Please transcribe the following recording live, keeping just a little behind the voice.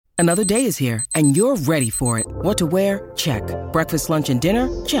Another day is here, and you're ready for it. What to wear? Check. Breakfast, lunch, and dinner?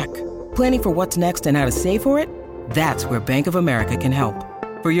 Check. Planning for what's next and how to save for it? That's where Bank of America can help.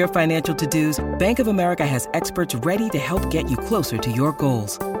 For your financial to-dos, Bank of America has experts ready to help get you closer to your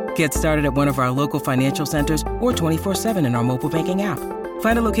goals. Get started at one of our local financial centers or 24/7 in our mobile banking app.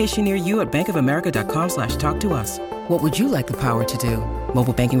 Find a location near you at bankofamerica.com/talktous. What would you like the power to do?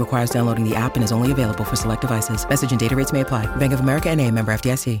 Mobile banking requires downloading the app and is only available for select devices. Message and data rates may apply. Bank of America N.A., member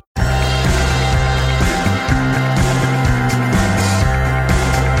FDIC.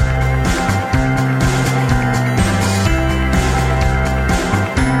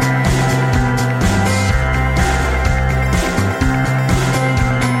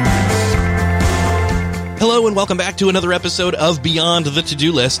 Hello and welcome back to another episode of Beyond the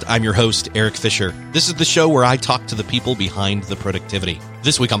To-Do List. I'm your host, Eric Fisher. This is the show where I talk to the people behind the productivity.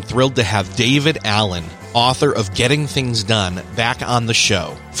 This week, I'm thrilled to have David Allen, author of Getting Things Done, back on the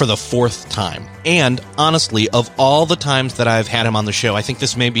show for the fourth time. And honestly, of all the times that I've had him on the show, I think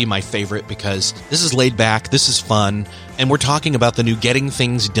this may be my favorite because this is laid back, this is fun, and we're talking about the new Getting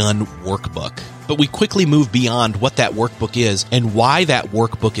Things Done workbook. But we quickly move beyond what that workbook is and why that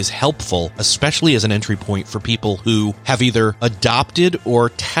workbook is helpful, especially as an entry point for people who have either adopted or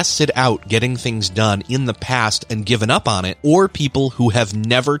tested out getting things done in the past and given up on it, or people who have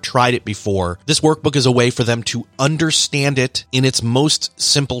never tried it before. This workbook is a way for them to understand it in its most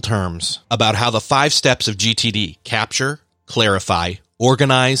simple terms about how the 5 steps of GTD, capture, clarify,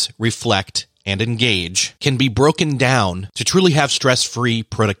 organize, reflect, and engage, can be broken down to truly have stress-free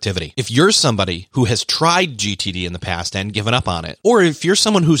productivity. If you're somebody who has tried GTD in the past and given up on it, or if you're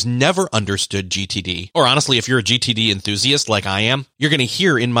someone who's never understood GTD, or honestly, if you're a GTD enthusiast like I am, you're going to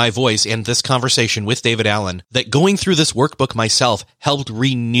hear in my voice and this conversation with David Allen that going through this workbook myself helped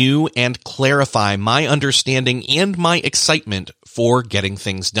renew and clarify my understanding and my excitement for getting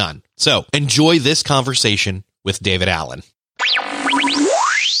things done. So enjoy this conversation with David Allen.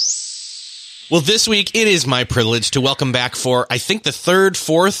 Well, this week, it is my privilege to welcome back for, I think, the 3rd,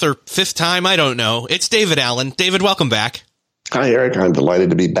 4th, or 5th time. I don't know. It's David Allen. David, welcome back. Hi, Eric. I'm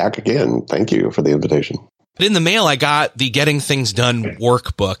delighted to be back again. Thank you for the invitation. In the mail, I got the Getting Things Done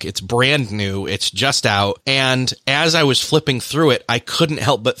workbook. It's brand new. It's just out. And as I was flipping through it, I couldn't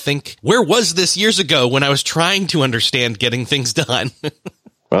help but think, where was this years ago when I was trying to understand getting things done?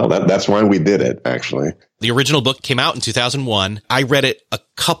 Well, that's why we did it, actually. The original book came out in 2001. I read it a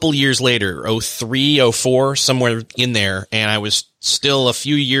couple years later, 03, 04, somewhere in there. And I was still a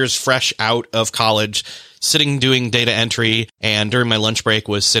few years fresh out of college, sitting doing data entry. And during my lunch break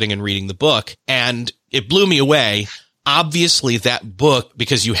was sitting and reading the book. And it blew me away. Obviously, that book,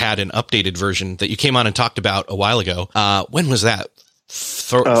 because you had an updated version that you came on and talked about a while ago. When was that?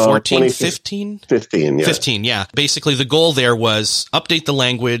 14, 15? 15, yeah. 15, yeah. Basically, the goal there was update the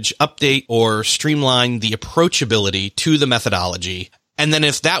language, update or streamline the approachability to the methodology. And then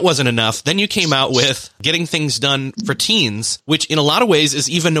if that wasn't enough, then you came out with Getting Things Done for Teens, which in a lot of ways is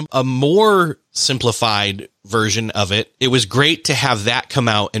even a more simplified version of it. It was great to have that come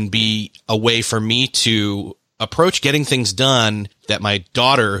out and be a way for me to approach getting things done that my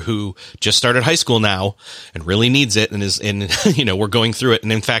daughter, who just started high school now and really needs it and is in, we're going through it.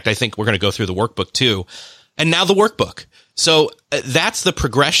 And in fact, I think we're going to go through the workbook too. And now the workbook. So that's the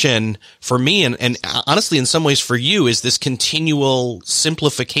progression for me. And honestly, in some ways for you is this continual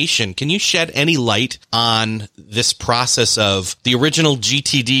simplification. Can you shed any light on this process of the original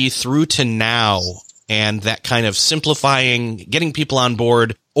GTD through to now and that kind of simplifying, getting people on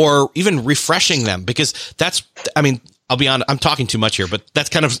board, or even refreshing them? Because I'll be honest, I'm talking too much here, but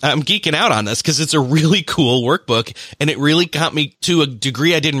I'm geeking out on this because it's a really cool workbook and it really got me, to a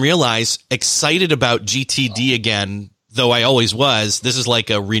degree I didn't realize, excited about GTD again, though I always was. This is like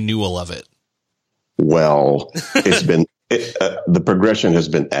a renewal of it. Well, the progression has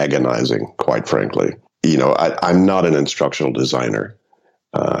been agonizing, quite frankly. I'm not an instructional designer.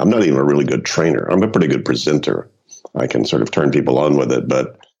 I'm not even a really good trainer. I'm a pretty good presenter. I can sort of turn people on with it.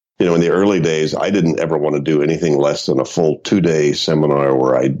 But, in the early days, I didn't ever want to do anything less than a full 2-day seminar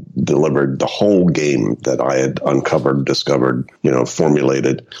where I delivered the whole game that I had uncovered, discovered,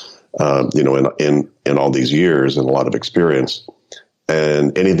 formulated, in all these years and a lot of experience.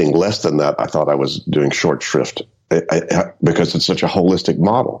 And anything less than that, I thought I was doing short shrift because it's such a holistic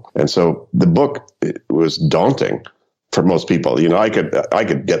model. And so the book, it was daunting for most people. I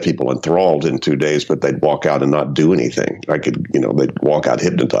could get people enthralled in 2 days, but they'd walk out and not do anything. They'd walk out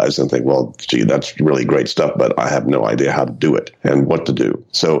hypnotized and think, well, gee, that's really great stuff, but I have no idea how to do it and what to do.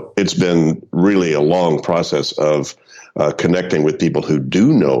 So it's been really a long process of connecting with people who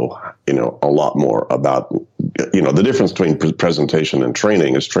do know, a lot more about the difference between presentation and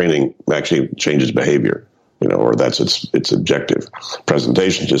training is training actually changes behavior, or that's its objective.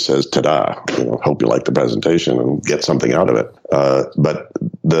 Presentation just says, ta-da, hope you like the presentation and get something out of it. But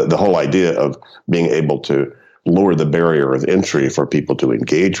the whole idea of being able to lower the barrier of entry for people to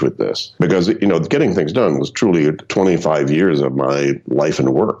engage with this, because getting things done was truly 25 years of my life and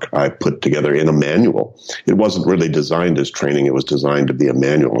work. I put together in a manual. It wasn't really designed as training. It was designed to be a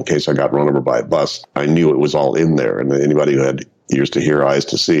manual. In case I got run over by a bus, I knew it was all in there. And anybody who had ears to hear, eyes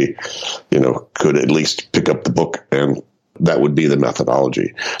to see, could at least pick up the book, and that would be the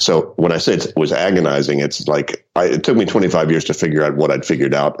methodology. So when I say it was agonizing, it's like it took me 25 years to figure out what I'd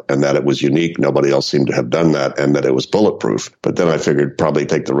figured out, and that it was unique. Nobody else seemed to have done that, and that it was bulletproof. But then I figured probably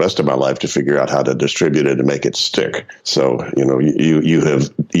take the rest of my life to figure out how to distribute it and make it stick. So,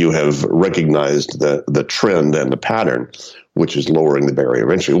 you have recognized the trend and the pattern, which is lowering the barrier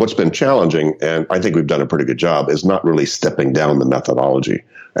of entry. What's been challenging, and I think we've done a pretty good job, is not really stepping down the methodology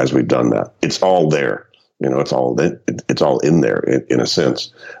as we've done that. It's all there. It's all in there in a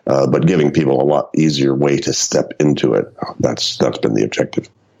sense, but giving people a lot easier way to step into it. That's been the objective.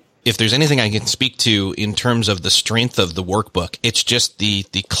 If there's anything I can speak to in terms of the strength of the workbook, it's just the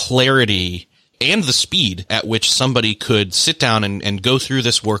clarity and the speed at which somebody could sit down and go through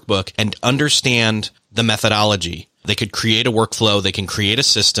this workbook and understand the methodology. They could create a workflow, they can create a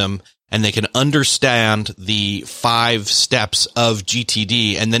system, and they can understand the 5 steps of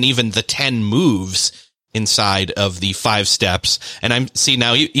GTD, and then even the 10 moves inside of the 5 steps. And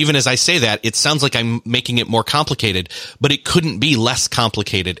now, even as I say that, it sounds like I'm making it more complicated, but it couldn't be less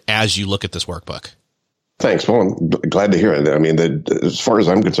complicated as you look at this workbook. Thanks. Well, I'm glad to hear it. I mean, as far as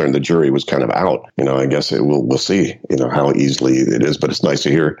I'm concerned, the jury was kind of out. I guess we'll see, how easily it is. But it's nice to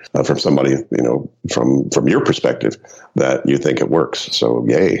hear from somebody, from your perspective, that you think it works. So,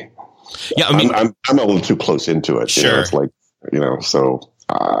 yay. Yeah, I'm a little too close into it. Sure. It's like, so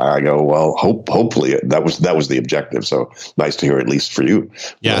I go, well, hopefully that was the objective. So nice to hear, at least for you.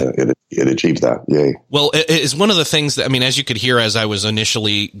 Yeah. It achieved that. Yay. Well, it is one of the things that, as you could hear as I was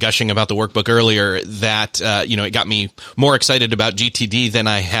initially gushing about the workbook earlier, that, it got me more excited about GTD than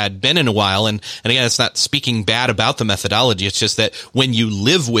I had been in a while. And again, it's not speaking bad about the methodology. It's just that when you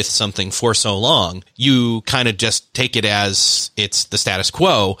live with something for so long, you kind of just take it as it's the status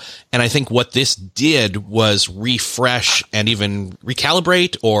quo. And I think what this did was refresh and even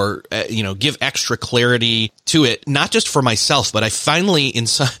recalibrate or, give extra clarity to it, not just for myself, but I finally,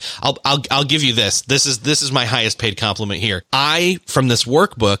 I'll give you this. This is my highest paid compliment here. I, from this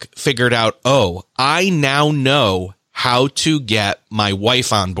workbook, figured out, I now know how to get my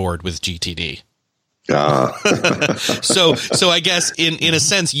wife on board with GTD. So I guess in a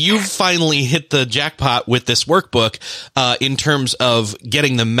sense, you've finally hit the jackpot with this workbook, in terms of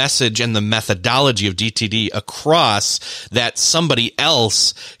getting the message and the methodology of GTD across, that somebody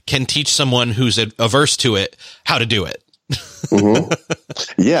else can teach someone who's averse to it how to do it.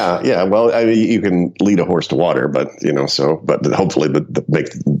 Mm-hmm. Yeah. Well, you can lead a horse to water, but but hopefully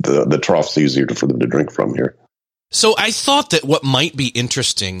make the troughs easier for them to drink from here. So I thought that what might be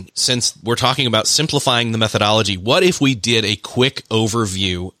interesting, since we're talking about simplifying the methodology, what if we did a quick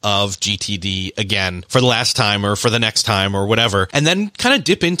overview of GTD again for the last time or for the next time or whatever, and then kind of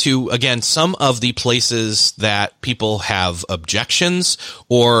dip into, again, some of the places that people have objections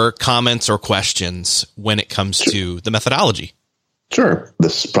or comments or questions when it comes to the methodology. Sure.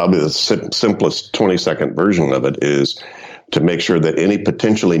 This is probably the simplest 20-second version of it, is to make sure that any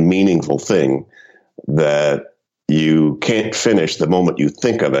potentially meaningful thing that you can't finish the moment you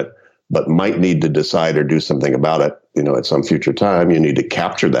think of it, but might need to decide or do something about it, at some future time, you need to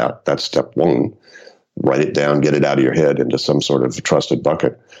capture that. That's step 1. Write it down, get it out of your head into some sort of trusted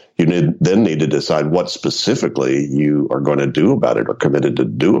bucket. You then need to decide what specifically you are going to do about it or committed to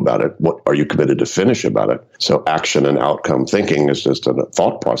do about it. What are you committed to finish about it? So action and outcome thinking is just a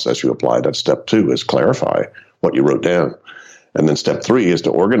thought process you apply. That's step 2, is clarify what you wrote down. And then step 3 is to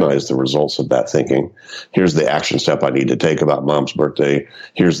organize the results of that thinking. Here's the action step I need to take about Mom's birthday.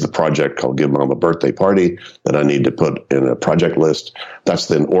 Here's the project called Give Mom a Birthday Party that I need to put in a project list. That's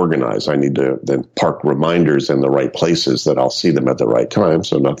then organized. I need to then park reminders in the right places that I'll see them at the right time,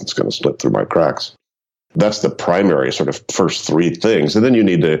 so nothing's going to slip through my cracks. That's the primary sort of first 3 things. And then you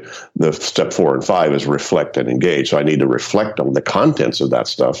need to, the step 4 and 5 is reflect and engage. So I need to reflect on the contents of that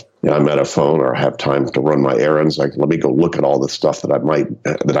stuff. I'm at a phone or I have time to run my errands. Like, let me go look at all the stuff that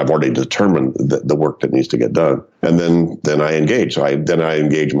I've already determined the work that needs to get done. And then I engage. So I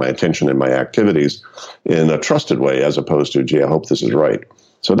engage my attention and my activities in a trusted way, as opposed to, gee, I hope this is right.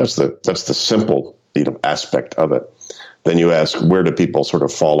 So that's the simple, aspect of it. Then you ask, where do people sort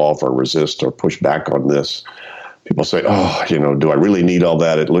of fall off or resist or push back on this? People say, do I really need all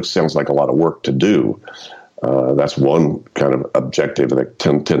that? It sounds like a lot of work to do. That's one kind of objective that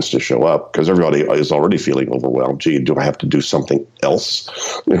tends to show up because everybody is already feeling overwhelmed. Gee, do I have to do something else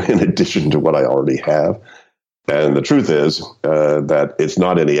in addition to what I already have? And the truth is that it's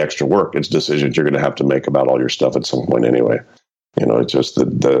not any extra work. It's decisions you're going to have to make about all your stuff at some point anyway. It's just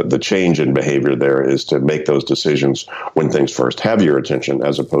the change in behavior there is to make those decisions when things first have your attention,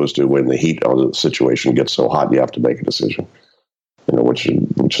 as opposed to when the heat of the situation gets so hot you have to make a decision. Which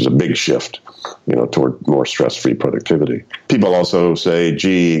is a big shift, toward more stress-free productivity. People also say,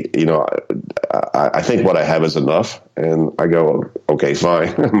 gee, I think what I have is enough. And I go, okay, fine.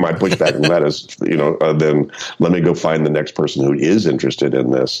 My pushback on that is, then let me go find the next person who is interested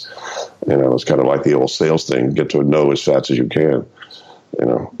in this. It's kind of like the old sales thing, get to a no as fast as you can,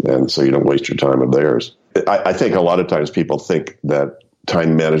 and so you don't waste your time of theirs. I think a lot of times people think that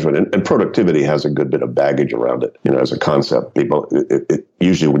time management and productivity has a good bit of baggage around it, as a concept. People,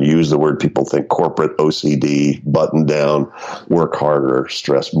 usually when you use the word, people think corporate OCD, button down, work harder,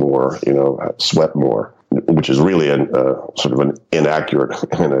 stress more, sweat more, which is really sort of an inaccurate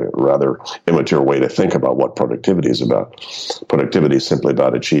and a rather immature way to think about what productivity is about. Productivity is simply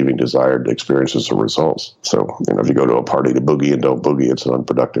about achieving desired experiences or results. So, if you go to a party to boogie and don't boogie, it's an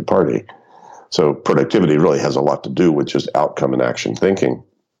unproductive party. So productivity really has a lot to do with just outcome and action thinking,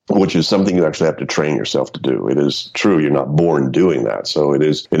 which is something you actually have to train yourself to do. It is true you're not born doing that. So it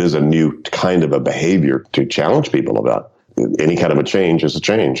is a new kind of a behavior to challenge people about. Any kind of a change is a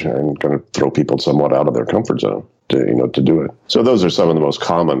change and kind of throw people somewhat out of their comfort zone to do it. So those are some of the most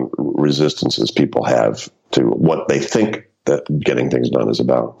common resistances people have to what they think that getting things done is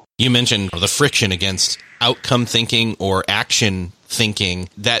about. You mentioned the friction against outcome thinking or action thinking.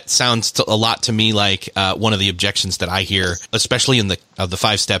 That sounds a lot to me like one of the objections that I hear, especially in the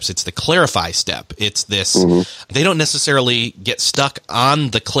 5 steps. It's the clarify step. It's this, They don't necessarily get stuck on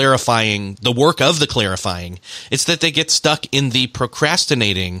the work of the clarifying. It's that they get stuck in the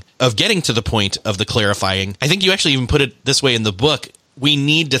procrastinating of getting to the point of the clarifying. I think you actually even put it this way in the book. We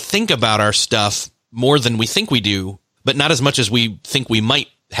need to think about our stuff more than we think we do, but not as much as we think we might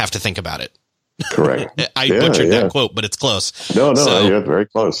have to think about it. Correct. I butchered that quote, but it's close. No, you're very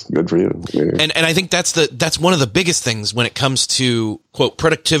close. Good for you. Yeah. And I think that's one of the biggest things when it comes to, quote,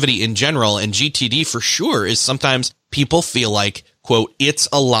 productivity in general, and GTD for sure, is sometimes people feel like, quote, it's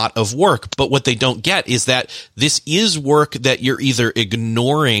a lot of work. But what they don't get is that this is work that you're either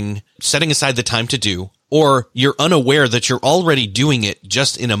ignoring, setting aside the time to do, or you're unaware that you're already doing it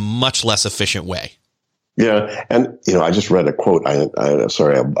just in a much less efficient way. Yeah, and I just read a quote.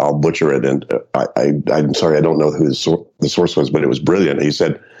 I'll butcher it, and I'm sorry, I don't know who the source was, but it was brilliant. He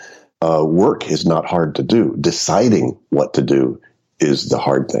said, "Work is not hard to do. Deciding what to do is the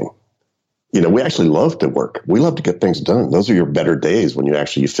hard thing." We actually love to work. We love to get things done. Those are your better days when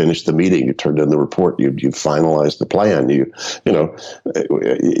you finish the meeting, you turned in the report, you finalize the plan, you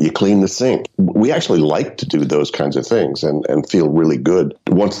clean the sink. We actually like to do those kinds of things and feel really good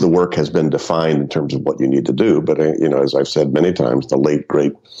once the work has been defined in terms of what you need to do. But, as I've said many times, the late,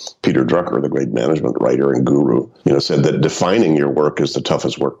 great Peter Drucker, the great management writer and guru, said that defining your work is the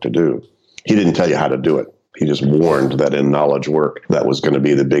toughest work to do. He didn't tell you how to do it. He just warned that in knowledge work, that was going to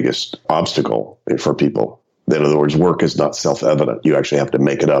be the biggest obstacle for people. In other words, work is not self-evident. You actually have to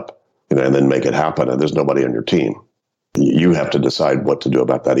make it up, and then make it happen. And there's nobody on your team. You have to decide what to do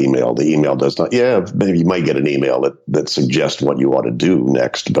about that email. The email does not, maybe you might get an email that suggests what you ought to do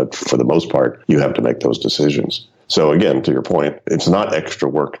next. But for the most part, you have to make those decisions. So again, to your point, it's not extra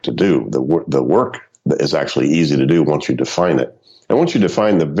work to do. The work is actually easy to do once you define it. And once you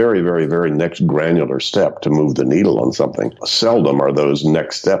define the very, very, very next granular step to move the needle on something, seldom are those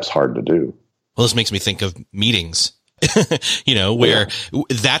next steps hard to do. Well, this makes me think of meetings, where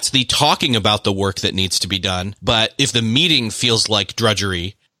that's the talking about the work that needs to be done. But if the meeting feels like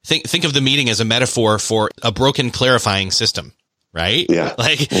drudgery, think of the meeting as a metaphor for a broken clarifying system. Right? Yeah.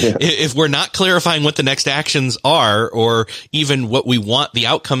 If we're not clarifying what the next actions are, or even what we want the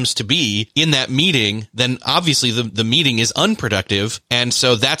outcomes to be in that meeting, then obviously the meeting is unproductive. And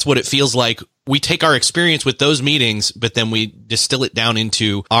so that's what it feels like. We take our experience with those meetings, but then we distill it down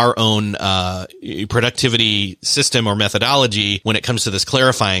into our own productivity system or methodology when it comes to this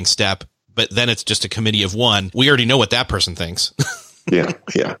clarifying step. But then it's just a committee of one. We already know what that person thinks. Yeah.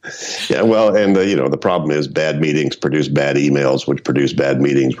 Well, and the problem is bad meetings produce bad emails, which produce bad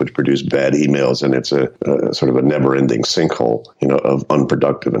meetings, which produce bad emails, and it's a sort of a never-ending sinkhole, of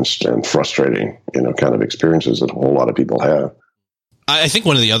unproductive and frustrating, kind of experiences that a whole lot of people have. I think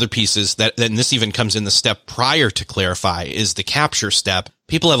one of the other pieces and this even comes in the step prior to Clarify, is the capture step.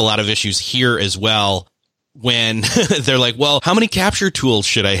 People have a lot of issues here as well when they're like, well, how many capture tools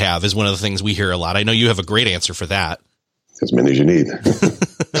should I have is one of the things we hear a lot. I know you have a great answer for that. As many as you need.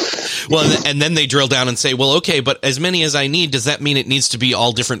 Well, and then they drill down and say, well, okay, but as many as I need, does that mean it needs to be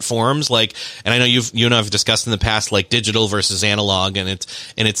all different forms? Like, and I know you and I have discussed in the past, like digital versus analog, and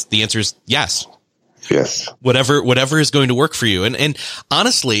it's the answer is yes. Yes. Whatever is going to work for you. And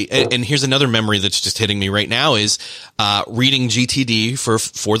honestly, and here's another memory that's just hitting me right now is, reading GTD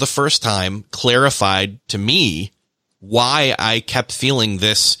for the first time clarified to me why I kept feeling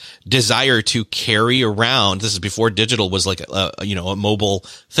this desire to carry around. This is before digital was like a mobile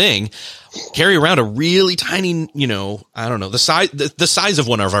thing. Carry around a really tiny, I don't know, the size of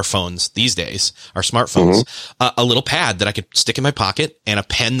one of our phones these days, our smartphones, a little pad that I could stick in my pocket, and a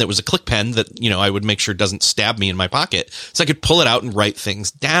pen that was a click pen that, I would make sure doesn't stab me in my pocket, so I could pull it out and write things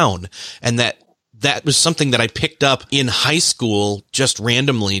down. And that was something that I picked up in high school, just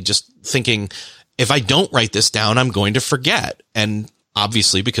randomly, just thinking, if I don't write this down, I'm going to forget. And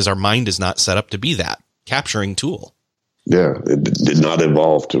obviously, because our mind is not set up to be that capturing tool. Yeah, it did not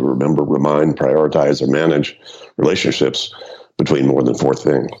evolve to remember, remind, prioritize, or manage relationships between more than four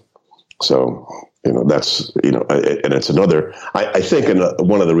things. So, that's, and it's another, I think,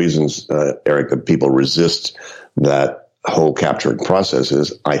 one of the reasons, Eric, that people resist that whole capturing process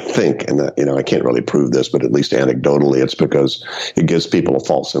is, I think, and I can't really prove this, but at least anecdotally, it's because it gives people a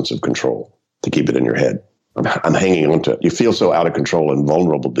false sense of control to keep it in your head. I'm hanging on to it. You feel so out of control and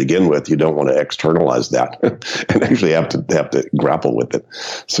vulnerable to begin with, you don't want to externalize that and actually have to grapple with it.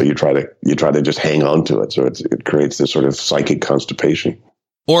 So you try to just hang on to it. So it creates this sort of psychic constipation.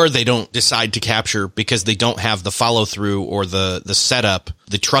 Or they don't decide to capture because they don't have the follow through or the setup,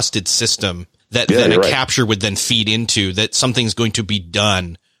 the trusted system that then a capture would then feed into, that something's going to be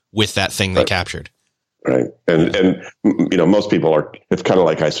done with that thing they captured. Right. And most people it's kind of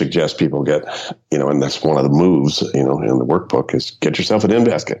like I suggest people get, and that's one of the moves, in the workbook is get yourself an in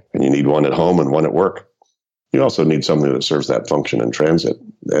basket, and you need one at home and one at work. You also need something that serves that function in transit.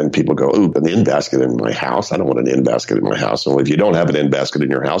 And people go, ooh, an in basket in my house. I don't want an in basket in my house. And if you don't have an in basket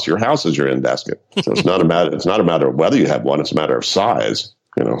in your house is your in basket. So it's not a matter of whether you have one. It's a matter of size.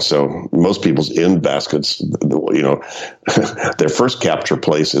 So most people's in baskets, their first capture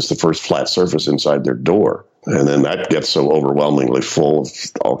place is the first flat surface inside their door. And then that gets so overwhelmingly full of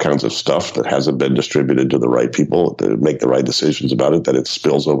all kinds of stuff that hasn't been distributed to the right people to make the right decisions about it, that it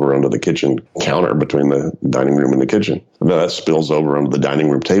spills over onto the kitchen counter between the dining room and the kitchen. And then that spills over onto the dining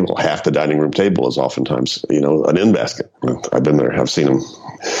room table. Half the dining room table is oftentimes, an in basket. I've been there. I've seen them.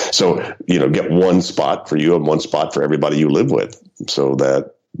 So, get one spot for you and one spot for everybody you live with, so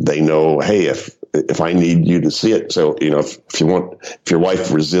that they know, hey, if I need you to see it. So, if your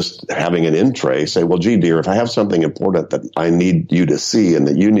wife resists having an in tray, say, well, gee, dear, if I have something important that I need you to see and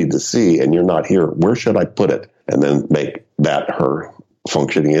that you need to see and you're not here, where should I put it? And then make that her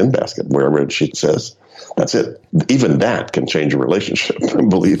functioning in basket, wherever she says. That's it. Even that can change a relationship.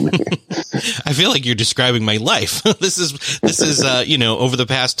 Believe me. I feel like you're describing my life. This is over the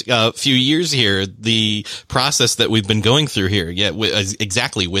past few years here, the process that we've been going through here. Yeah,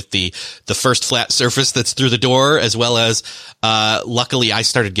 exactly. With the first flat surface that's through the door, as well as luckily I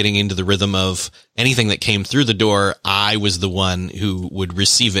started getting into the rhythm of anything that came through the door, I was the one who would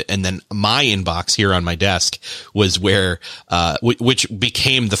receive it. And then my inbox here on my desk was where, which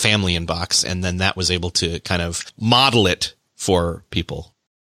became the family inbox. And then that was able to kind of model it for people.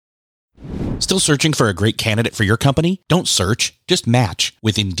 Still searching for a great candidate for your company? Don't search, just match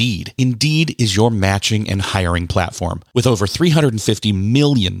with Indeed. Indeed is your matching and hiring platform with over 350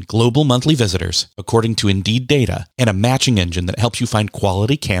 million global monthly visitors, according to Indeed data, and a matching engine that helps you find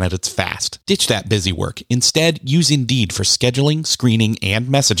quality candidates fast. Ditch that busy work. Instead, use Indeed for scheduling, screening, and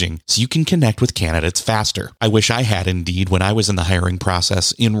messaging so you can connect with candidates faster. I wish I had Indeed when I was in the hiring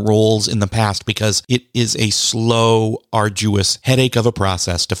process in roles in the past, because it is a slow, arduous headache of a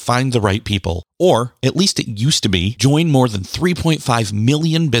process to find the right people. Or, at least it used to be. Join more than 3.5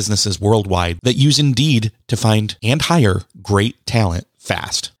 million businesses worldwide that use Indeed to find and hire great talent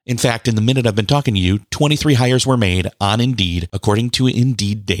fast. In fact, in the minute I've been talking to you, 23 hires were made on Indeed, according to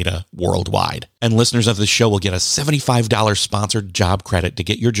Indeed data worldwide. And listeners of the show will get a $75 sponsored job credit to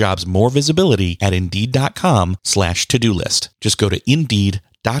get your jobs more visibility at Indeed.com/to-do list. Just go to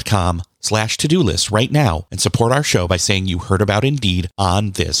Indeed.com/to-do list right now and support our show by saying you heard about Indeed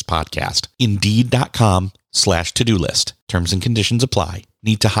on this podcast. Indeed.com/to-do list. Terms and conditions apply.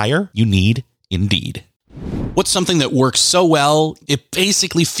 Need to hire? You need Indeed. What's something that works so well, it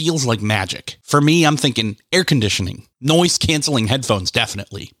basically feels like magic? For me, I'm thinking air conditioning, noise canceling headphones,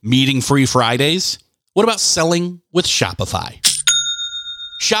 definitely. Meeting-free Fridays? What about selling with Shopify?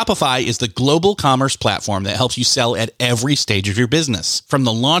 Shopify is the global commerce platform that helps you sell at every stage of your business. From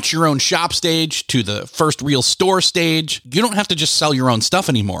the launch your own shop stage to the first real store stage, you don't have to just sell your own stuff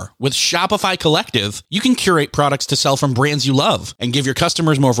anymore. With Shopify Collective, you can curate products to sell from brands you love and give your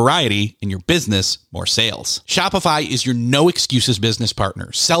customers more variety and your business more sales. Shopify is your no excuses business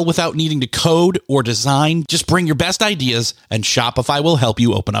partner. Sell without needing to code or design. Just bring your best ideas and Shopify will help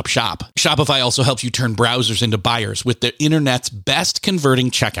you open up shop. Shopify also helps you turn browsers into buyers with the internet's best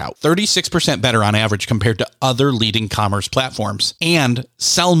converting checkout, 36% better on average compared to other leading commerce platforms. And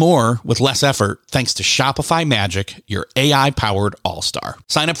sell more with less effort thanks to Shopify Magic, your AI-powered all-star.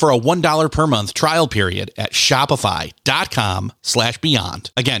 Sign up for a $1 per month trial period at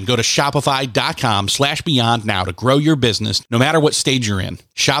shopify.com/beyond. Again, go to shopify.com/beyond now to grow your business no matter what stage you're in.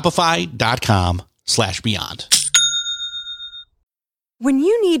 Shopify.com/beyond. When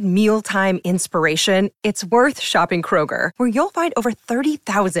you need mealtime inspiration, it's worth shopping Kroger, where you'll find over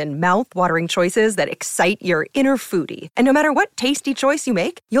 30,000 mouth-watering choices that excite your inner foodie. And no matter what tasty choice you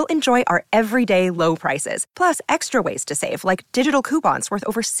make, you'll enjoy our everyday low prices, plus extra ways to save, like digital coupons worth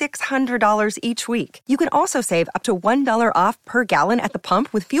over $600 each week. You can also save up to $1 off per gallon at the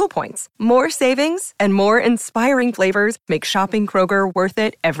pump with fuel points. More savings and more inspiring flavors make shopping Kroger worth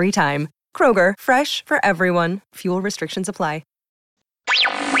it every time. Kroger, fresh for everyone. Fuel restrictions apply.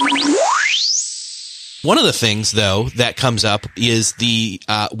 One of the things, though, that comes up is the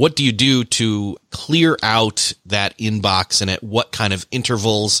what do you do to clear out that inbox and at what kind of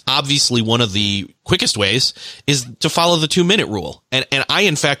intervals? Obviously, one of the quickest ways is to follow the 2-minute rule. And I,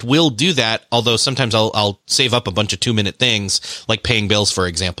 in fact, will do that, although sometimes I'll save up a bunch of 2-minute things, like paying bills, for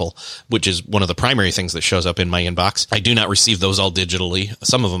example, which is one of the primary things that shows up in my inbox. I do not receive those all digitally.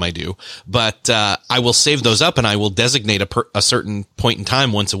 Some of them I do. But I will save those up and I will designate a certain point in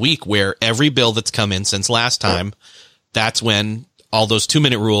time once a week where every bill that's come in since last time, that's when all those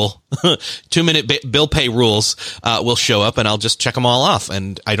 2-minute rule, 2-minute bill pay rules will show up, and I'll just check them all off,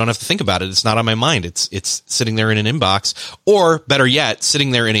 and I don't have to think about it. It's not on my mind. It's sitting there in an inbox, or better yet,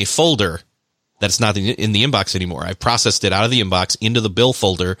 sitting there in a folder that's not in the inbox anymore. I've processed it out of the inbox into the bill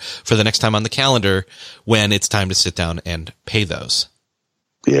folder for the next time on the calendar when it's time to sit down and pay those.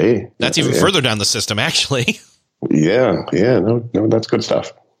 Yay. That's even further down the system, actually. Yeah. No, that's good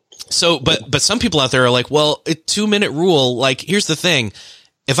stuff. So, but some people out there are like, well, a 2-minute rule, like, here's the thing.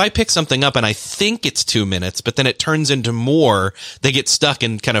 If I pick something up and I think it's 2 minutes, but then it turns into more, they get stuck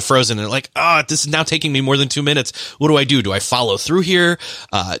and kind of frozen. And they're like, this is now taking me more than 2 minutes. What do I do? Do I follow through here?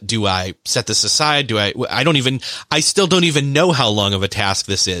 Do I set this aside? I still don't even know how long of a task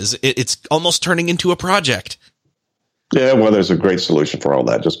this is. It's almost turning into a project. Yeah, well, there's a great solution for all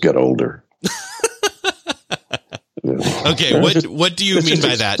that. Just get older. Okay, what do you mean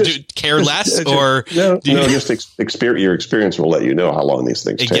by that? Care less, or your experience will let you know how long these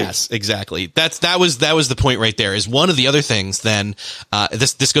things take. Yes, exactly. That was the point right there. Is one of the other things. Then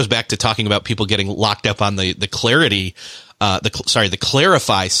this goes back to talking about people getting locked up on the clarity. The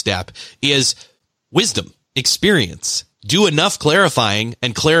clarify step is wisdom, experience. Do enough clarifying,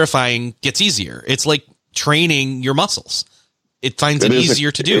 and clarifying gets easier. It's like training your muscles. It finds it easier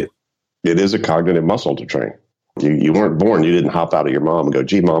to do. It is a cognitive muscle to train. You weren't born. You didn't hop out of your mom and go,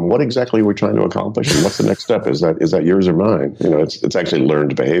 "Gee, mom, what exactly are we trying to accomplish? And what's the next step? Is that yours or mine?" It's actually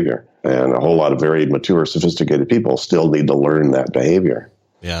learned behavior, and a whole lot of very mature, sophisticated people still need to learn that behavior,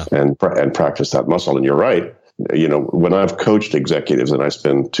 and practice that muscle. And you're right. When I've coached executives and I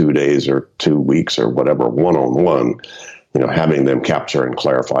spend 2 days or 2 weeks or whatever one-on-one, having them capture and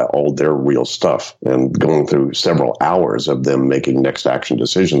clarify all their real stuff and going through several hours of them making next action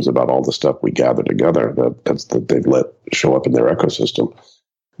decisions about all the stuff we gather together that they've let show up in their ecosystem.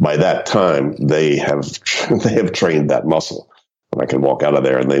 By that time, they have trained that muscle. And I can walk out of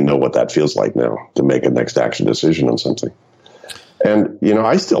there and they know what that feels like now to make a next action decision on something. And,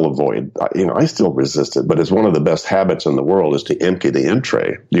 I still I still resist it, but it's one of the best habits in the world is to empty the in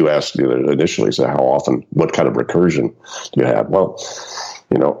tray. You asked initially, so how often, what kind of recursion do you have? Well,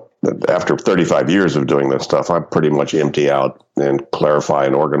 after 35 years of doing this stuff, I pretty much empty out and clarify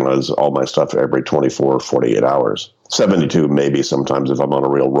and organize all my stuff every 24, 48 hours. 72 maybe sometimes if I'm on a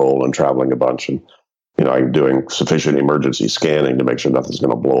real roll and traveling a bunch. And, I'm doing sufficient emergency scanning to make sure nothing's going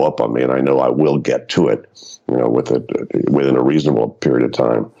to blow up on me. And I know I will get to it, within a reasonable period of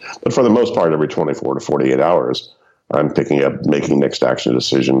time. But for the most part, every 24 to 48 hours, I'm picking up, making next action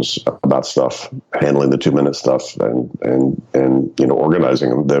decisions about stuff, handling the 2-minute stuff, and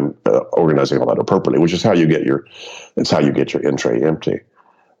organizing all that appropriately, which is how you get your in tray empty.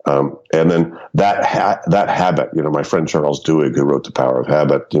 And then that habit, my friend Charles Duhigg, who wrote The Power of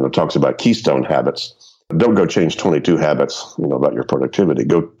Habit, talks about keystone habits. Don't go change 22 habits, about your productivity.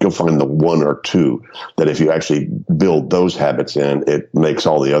 Go find the one or two that if you actually build those habits in, it makes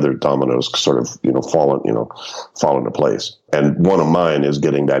all the other dominoes sort of, fall into place. And one of mine is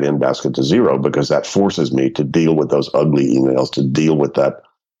getting that in basket to zero, because that forces me to deal with those ugly emails, to deal with that.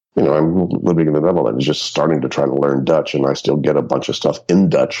 I'm living in the Netherlands, just starting to try to learn Dutch, and I still get a bunch of stuff in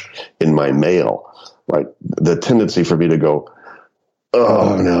Dutch in my mail, right? The tendency for me to go,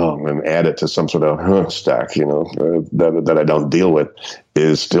 oh no, and add it to some sort of stack, that I don't deal with,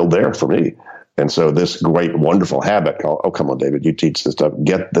 is still there for me. And so this great, wonderful habit called, oh, come on, David, you teach this stuff.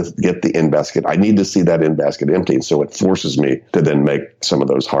 Get the in basket. I need to see that in basket empty. And so it forces me to then make some of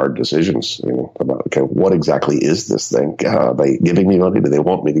those hard decisions, about, okay, what exactly is this thing? Are they giving me money? Do they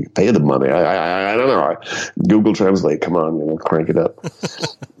want me to pay them money? I don't know. Google Translate, come on, crank it up,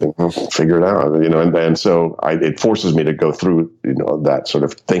 figure it out, and so it forces me to go through, that sort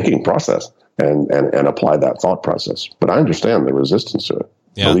of thinking process and apply that thought process. But I understand the resistance to it.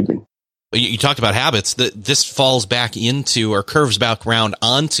 Yeah. Believe me. You talked about habits. This falls back into, or curves back around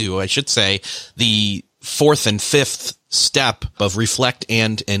onto, I should say, the fourth and fifth step of reflect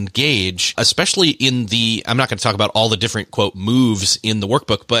and engage, especially in I'm not going to talk about all the different, quote, moves in the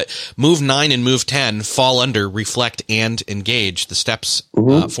workbook, but move 9 and move 10 fall under reflect and engage, the steps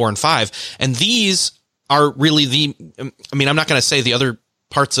 4 and 5. And these are really I'm not going to say the other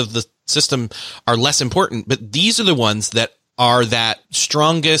parts of the system are less important, but these are the ones that are that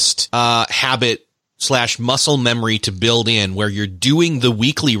strongest habit / muscle memory to build in, where you're doing the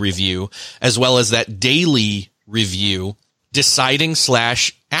weekly review as well as that daily review, deciding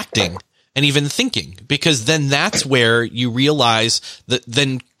 / acting and even thinking, because then that's where you realize that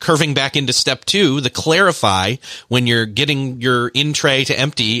then curving back into step 2, the clarify, when you're getting your in tray to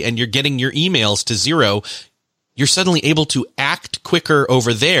empty and you're getting your emails to zero, you're suddenly able to act quicker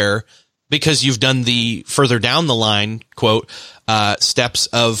over there, because you've done the further down the line, quote, steps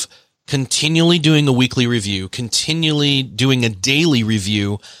of continually doing a weekly review, continually doing a daily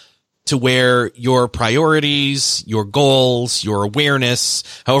review, to where your priorities, your goals, your awareness,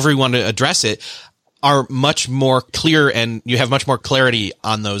 however you want to address it, are much more clear, and you have much more clarity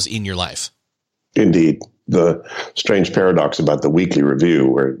on those in your life. Indeed. The strange paradox about the weekly review,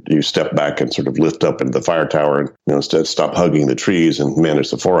 where you step back and sort of lift up into the fire tower and instead stop hugging the trees and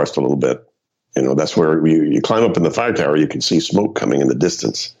manage the forest a little bit. That's where you climb up in the fire tower, you can see smoke coming in the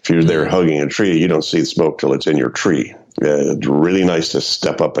distance. If you're there hugging a tree, you don't see the smoke till it's in your tree. It's really nice to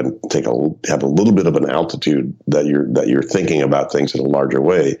step up and have a little bit of an altitude that you're thinking about things in a larger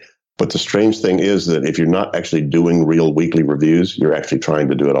way. But the strange thing is that if you're not actually doing real weekly reviews, you're actually trying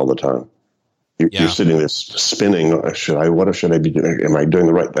to do it all the time. You're sitting there spinning. What should I be doing? Am I doing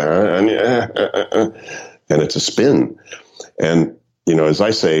the right thing? And it's a spin. And, as I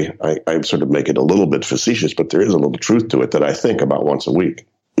say, I sort of make it a little bit facetious, but there is a little truth to it that I think about once a week.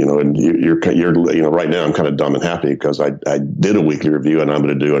 And you're right now I'm kind of dumb and happy because I did a weekly review and I'm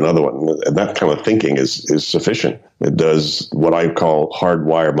going to do another one. And that kind of thinking is sufficient. It does what I call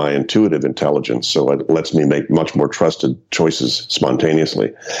hardwire my intuitive intelligence. So it lets me make much more trusted choices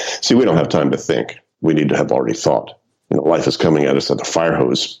spontaneously. See, we don't have time to think. We need to have already thought. Life is coming at us at a fire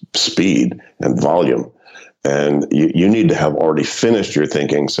hose speed and volume. And you need to have already finished your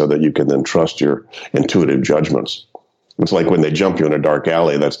thinking so that you can then trust your intuitive judgments. It's like when they jump you in a dark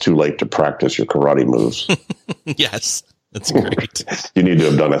alley, that's too late to practice your karate moves. Yes, that's great. You need to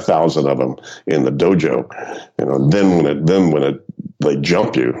have done 1,000 of them in the dojo. Then when they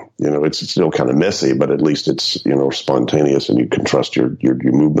jump you, it's still kind of messy, but at least it's, spontaneous, and you can trust your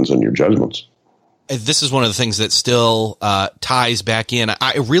movements and your judgments. This is one of the things that still ties back in.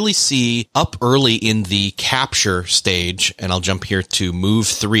 I really see up early in the capture stage, and I'll jump here to move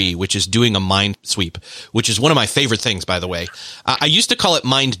 3, which is doing a mind sweep, which is one of my favorite things, by the way. I used to call it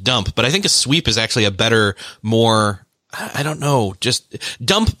mind dump, but I think a sweep is actually a better, more, I don't know, just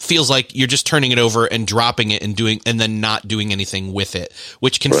dump feels like you're just turning it over and dropping it and then not doing anything with it,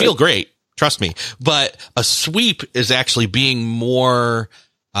 which can feel great. Trust me. But a sweep is actually being more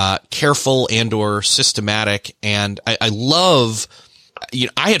careful and or systematic. And I love,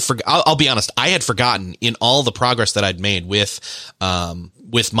 I'll be honest, I had forgotten in all the progress that I'd made with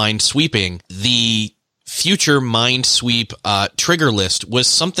mind sweeping, the future mind sweep trigger list was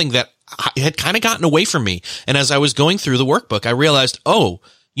something that had kind of gotten away from me. And as I was going through the workbook, I realized,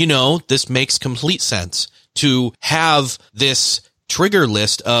 this makes complete sense. to have this trigger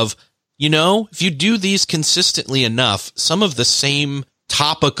list of, if you do these consistently enough, some of the same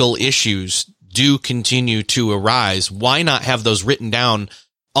topical issues do continue to arise. Why not have those written down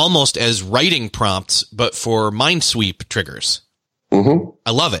almost as writing prompts, but for mind sweep triggers? Mm-hmm.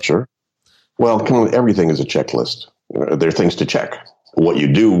 I love it. Sure. Well, everything is a checklist. There are things to check. What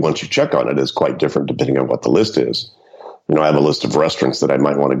you do once you check on it is quite different depending on what the list is. I have a list of restaurants that I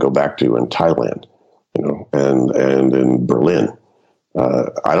might want to go back to in Thailand, and in Berlin.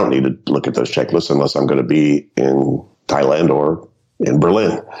 I don't need to look at those checklists unless I'm going to be in Thailand or in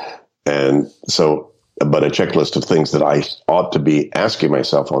Berlin. And so, but a checklist of things that I ought to be asking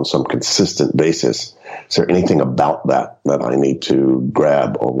myself on some consistent basis. Is there anything about that I need to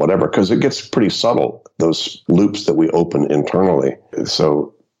grab or whatever? Because it gets pretty subtle, those loops that we open internally.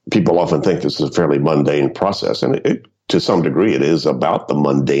 So people often think this is a fairly mundane process, and it to some degree, it is about the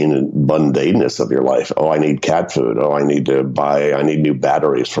mundaneness of your life. Oh, I need cat food. Oh, I need new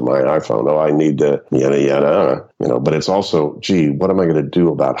batteries for my iPhone. Oh, I need to, yada, yada, but it's also, gee, what am I going to do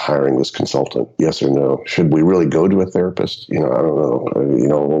about hiring this consultant? Yes or no? Should we really go to a therapist? I don't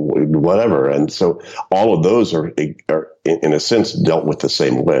know, whatever. And so all of those are in a sense dealt with the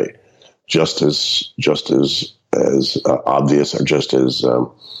same way, just as obvious or just as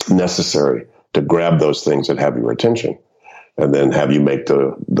necessary to grab those things that have your attention and then have you make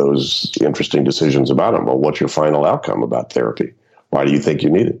those interesting decisions about them. Well, what's your final outcome about therapy? Why do you think you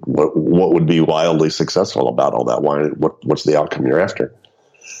need it? What would be wildly successful about all that? What's the outcome you're after?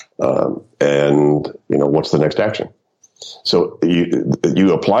 And what's the next action? So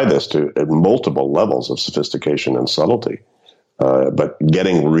you apply this to multiple levels of sophistication and subtlety. But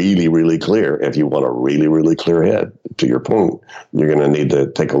getting really, really clear, if you want a really, really clear head, to your point, you're going to need to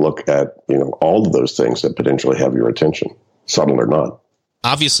take a look at, all of those things that potentially have your attention, subtle or not.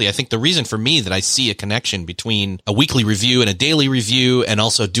 Obviously, I think the reason for me that I see a connection between a weekly review and a daily review and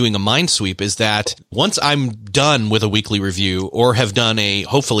also doing a mind sweep is that once I'm done with a weekly review or have done a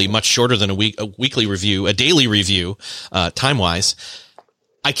hopefully much shorter than a weekly review, a daily review, time-wise,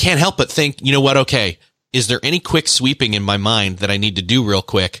 I can't help but think, okay, is there any quick sweeping in my mind that I need to do real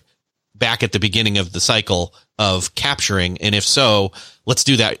quick back at the beginning of the cycle of capturing? And if so, let's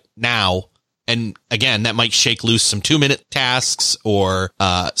do that now. And again, that might shake loose some 2-minute tasks or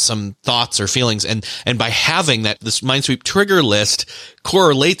some thoughts or feelings. And by having this Mindsweep trigger list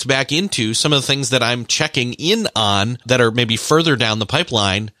correlates back into some of the things that I'm checking in on that are maybe further down the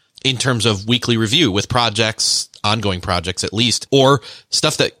pipeline in terms of weekly review with projects, ongoing projects at least, or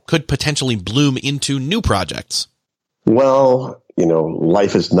stuff that could potentially bloom into new projects. Well,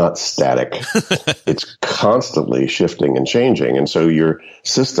 life is not static. It's constantly shifting and changing. And so your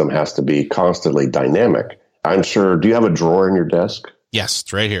system has to be constantly dynamic. I'm sure, do you have a drawer in your desk? Yes,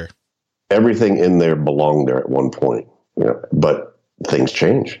 it's right here. Everything in there belonged there at one point, but things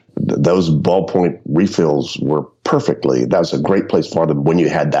change. Those ballpoint refills were that's a great place for them when you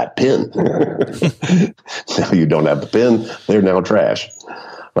had that pen. Now you don't have the pen. They're now trash.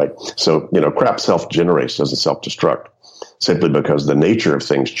 Right. So, crap self-generates, doesn't self-destruct, simply because the nature of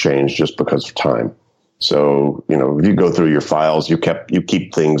things change just because of time. So, if you go through your files, you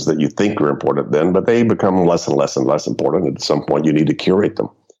keep things that you think are important then, but they become less and less and less important. And at some point, you need to curate them.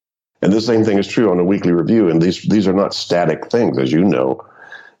 And the same thing is true on a weekly review. And these are not static things, as you know.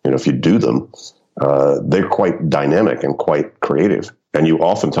 If you do them, they're quite dynamic and quite creative. And you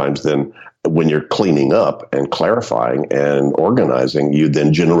oftentimes then, when you're cleaning up and clarifying and organizing, you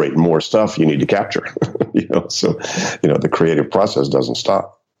then generate more stuff you need to capture. So the creative process doesn't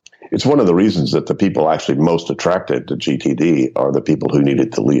stop. It's one of the reasons that the people actually most attracted to GTD are the people who need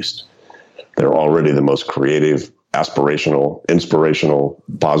it the least. They're already the most creative, aspirational, inspirational,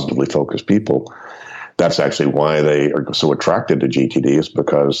 positively focused people. That's actually why they are so attracted to GTD, is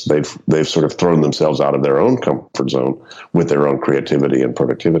because they've sort of thrown themselves out of their own comfort zone with their own creativity and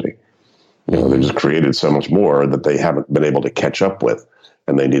productivity. They've just created so much more that they haven't been able to catch up with,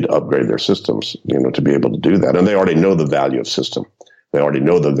 and they need to upgrade their systems, to be able to do that. And they already know the value of system. They already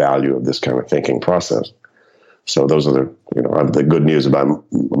know the value of this kind of thinking process. So those are the good news about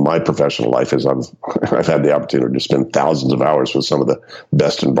my professional life is I've had the opportunity to spend thousands of hours with some of the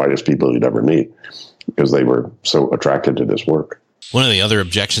best and brightest people you'd ever meet, because they were so attracted to this work. One of the other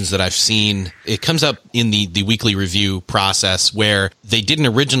objections that I've seen, it comes up in the weekly review process where they didn't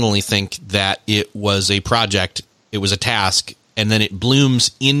originally think that it was a project, it was a task, and then it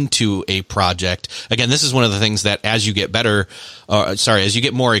blooms into a project. Again, this is one of the things that as you get as you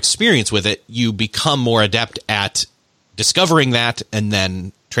get more experience with it, you become more adept at discovering that and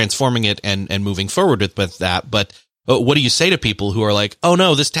then transforming it and moving forward with that. But what do you say to people who are like, oh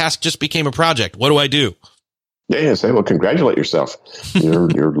no, this task just became a project. What do I do? Yeah, say, well, congratulate yourself. You're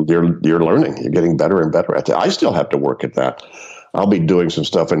learning. You're getting better and better at that. I still have to work at that. I'll be doing some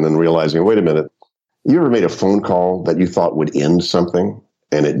stuff and then realizing, wait a minute, you ever made a phone call that you thought would end something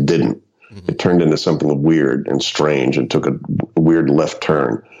and it didn't? It turned into something weird and strange and took a weird left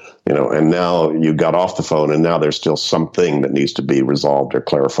turn, and now you got off the phone and now there's still something that needs to be resolved or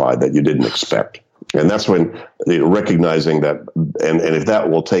clarified that you didn't expect. And that's when recognizing that, and if that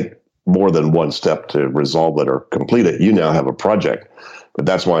will take more than one step to resolve it or complete it, you now have a project. But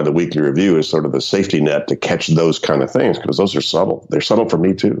that's why the weekly review is sort of the safety net to catch those kind of things, because those are subtle. They're subtle for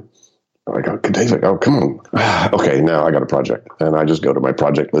me too. I go, Dave's like, oh, come on. Okay, now I got a project. And I just go to my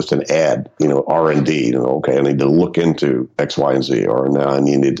project list and add, R&D. Okay, I need to look into X, Y, and Z. Or now I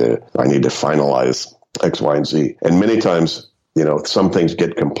need to finalize X, Y, and Z. And many times, some things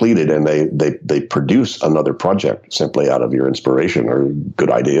get completed and they produce another project simply out of your inspiration or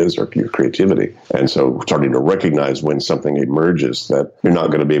good ideas or your creativity. And so starting to recognize when something emerges that you're not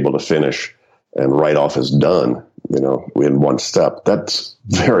going to be able to finish and write off as done, in one step, that's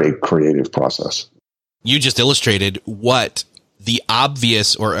very creative process. You just illustrated what the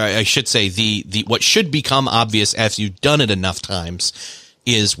obvious, or I should say the what should become obvious as you've done it enough times,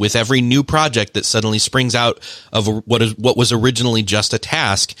 is with every new project that suddenly springs out of what was originally just a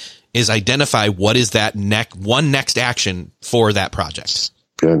task, is identify what is that next action for that project.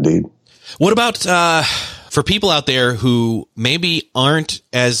 Yeah, indeed. What about for people out there who maybe aren't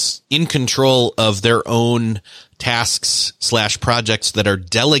as in control of their own tasks / projects that are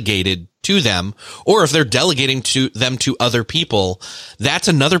delegated to them, or if they're delegating them to other people? That's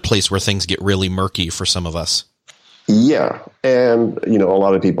another place where things get really murky for some of us. Yeah. And, a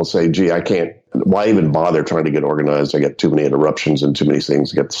lot of people say, gee, why even bother trying to get organized? I get too many interruptions and too many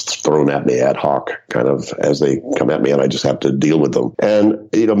things get thrown at me ad hoc kind of as they come at me, and I just have to deal with them. And,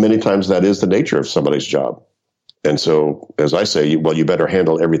 many times that is the nature of somebody's job. And so, as I say, you better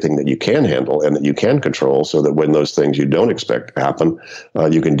handle everything that you can handle and that you can control, so that when those things you don't expect happen,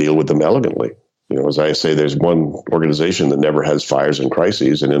 you can deal with them elegantly. As I say, there's one organization that never has fires and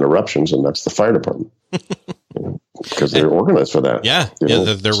crises and interruptions, and that's the fire department. Because they're organized for that. Yeah,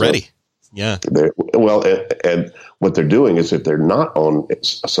 they're ready. Yeah. And what they're doing is, if they're not on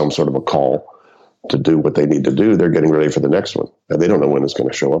some sort of a call to do what they need to do, they're getting ready for the next one. And they don't know when it's going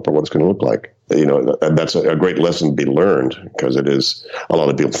to show up or what it's going to look like. And that's a great lesson to be learned, because it is, a lot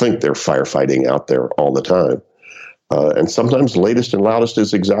of people think they're firefighting out there all the time. And sometimes latest and loudest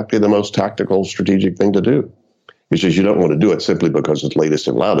is exactly the most tactical, strategic thing to do. It's just you don't want to do it simply because it's latest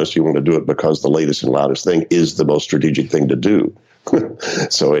and loudest. You want to do it because the latest and loudest thing is the most strategic thing to do.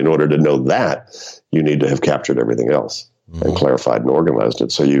 So in order to know that, you need to have captured everything else and clarified and organized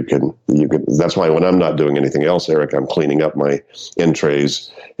it. So you can. That's why when I'm not doing anything else, Eric, I'm cleaning up my in trays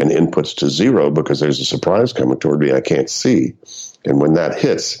and inputs to zero, because there's a surprise coming toward me I can't see. And when that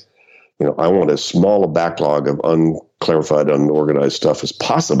hits, I want as small a backlog of unclarified, unorganized stuff as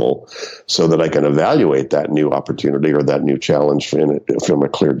possible, so that I can evaluate that new opportunity or that new challenge from a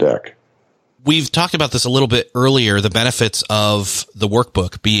clear deck. We've talked about this a little bit earlier, the benefits of the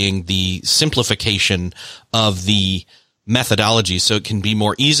workbook being the simplification of the methodology, so it can be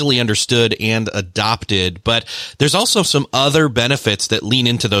more easily understood and adopted. But there's also some other benefits that lean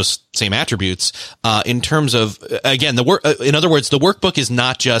into those same attributes, in terms of, again, in other words, the workbook is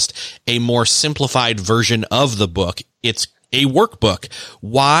not just a more simplified version of the book. It's a workbook.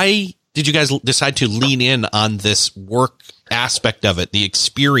 Why did you guys decide to lean in on this work aspect of it, the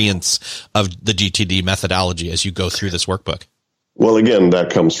experience of the GTD methodology as you go through this workbook? Well, again,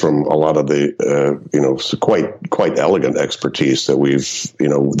 that comes from a lot of the, quite elegant expertise that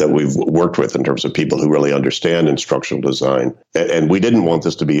we've worked with in terms of people who really understand instructional design. And we didn't want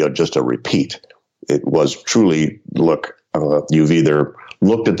this to be just a repeat. It was truly, look, you've either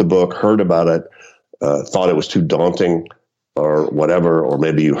looked at the book, heard about it, thought it was too daunting or whatever, or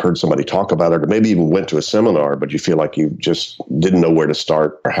maybe you heard somebody talk about it, or maybe even went to a seminar, but you feel like you just didn't know where to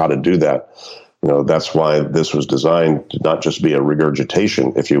start or how to do that. That's why this was designed to not just be a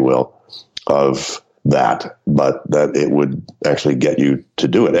regurgitation, if you will, of that, but that it would actually get you to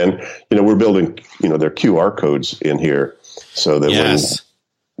do it. And, we're building, there are QR codes in here, so that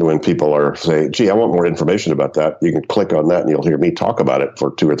when people are saying, gee, I want more information about that, you can click on that and you'll hear me talk about it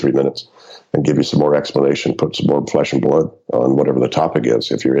for 2 or 3 minutes and give you some more explanation, put some more flesh and blood on whatever the topic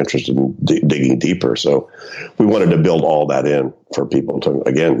is, if you're interested in digging deeper. So we wanted to build all that in for people to,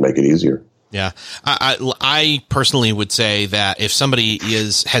 again, make it easier. Yeah. I personally would say that if somebody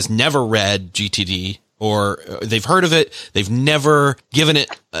has never read GTD, or they've heard of it, they've never given it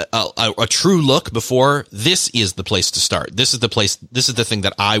a true look before, this is the place to start. This is the thing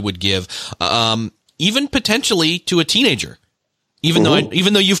that I would give. even potentially to a teenager. Even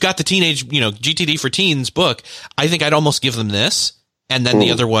though you've got the teenage, GTD for Teens book, I think I'd almost give them this. And then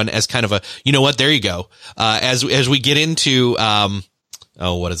the other one as kind of a, you know what, there you go. As we get into,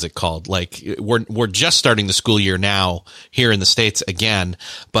 what is it called? Like we're just starting the school year now here in the States again,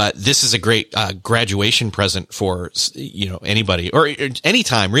 but this is a great, graduation present for, anybody or any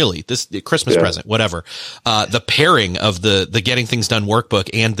time really, this Christmas present, whatever. The pairing of the Getting Things Done workbook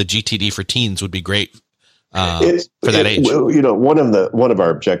and the GTD for Teens would be great. For that age. One of our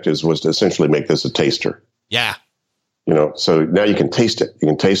objectives was to essentially make this a taster. Yeah. So now you can taste it. You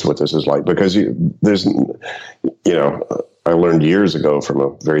can taste what this is like because I learned years ago from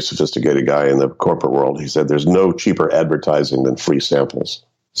a very sophisticated guy in the corporate world. He said, there's no cheaper advertising than free samples.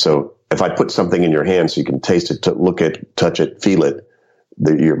 So if I put something in your hand so you can taste it, look at, touch it, feel it,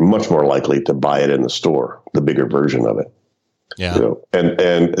 you're much more likely to buy it in the store, the bigger version of it. Yeah.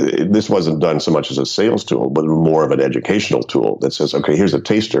 And this wasn't done so much as a sales tool, but more of an educational tool that says, okay, here's a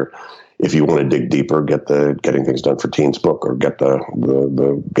taster. If you want to dig deeper, get the Getting Things Done for Teens book or get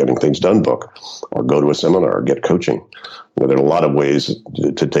the Getting Things Done book or go to a seminar or get coaching. There are a lot of ways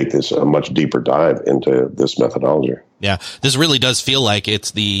to take this a much deeper dive into this methodology. Yeah. This really does feel like it's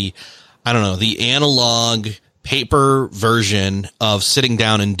the analog paper version of sitting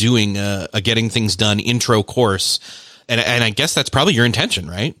down and doing a Getting Things Done intro course. And I guess that's probably your intention,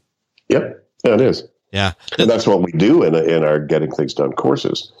 right? Yep. Yeah, it is. Yeah. And that's what we do in our Getting Things Done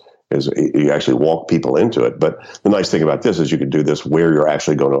courses is you actually walk people into it. But the nice thing about this is you can do this where you're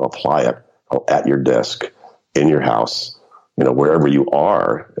actually going to apply it at your desk, in your house, wherever you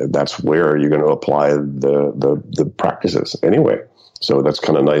are. That's where you're going to apply the practices anyway. So that's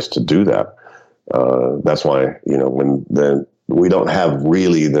kind of nice to do that. That's why, we don't have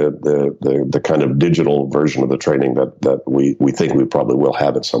really the kind of digital version of the training that we think we probably will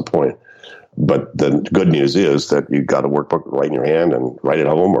have at some point. But the good news is that you've got a workbook right in your hand and right at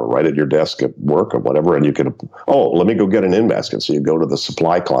home or right at your desk at work or whatever. And you can, let me go get an in basket. So you go to the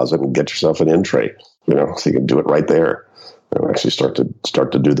supply closet and get yourself an in tray, so you can do it right there and actually start to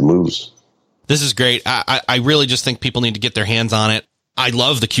do the moves. This is great. I really just think people need to get their hands on it. I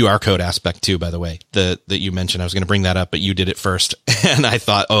love the QR code aspect too, by the way, that you mentioned. I was going to bring that up, but you did it first. And I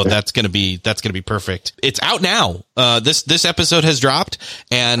thought, that's going to be perfect. It's out now. This episode has dropped,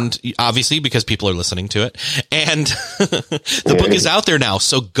 and obviously because people are listening to it, and the book is out there now.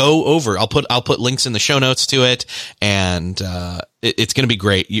 So go over. I'll put links in the show notes to it, and it's going to be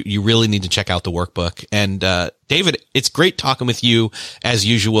great. You really need to check out the workbook. And David, it's great talking with you as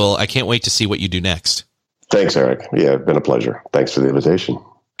usual. I can't wait to see what you do next. Thanks, Eric. Yeah, it's been a pleasure. Thanks for the invitation.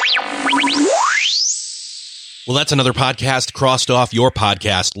 Well, that's another podcast crossed off your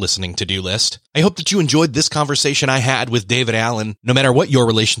podcast listening to-do list. I hope that you enjoyed this conversation I had with David Allen, no matter what your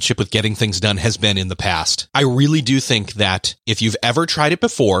relationship with Getting Things Done has been in the past. I really do think that if you've ever tried it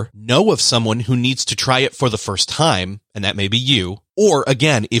before, know of someone who needs to try it for the first time, and that may be you. Or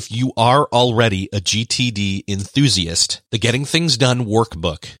again, if you are already a GTD enthusiast, the Getting Things Done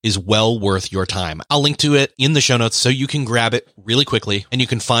workbook is well worth your time. I'll link to it in the show notes so you can grab it really quickly, and you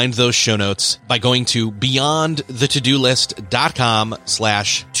can find those show notes by going to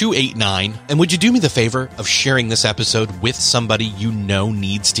beyondthetodolist.com/289. And would you do me the favor of sharing this episode with somebody you know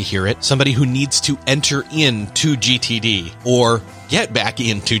needs to hear it? Somebody who needs to enter into GTD or get back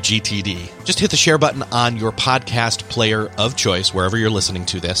into GTD. Just hit the share button on your podcast player of choice, wherever you're listening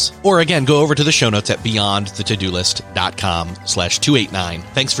to this. Or again, go over to the show notes at beyondthetodolist.com/289.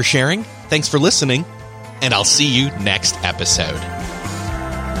 Thanks for sharing. Thanks for listening. And I'll see you next episode.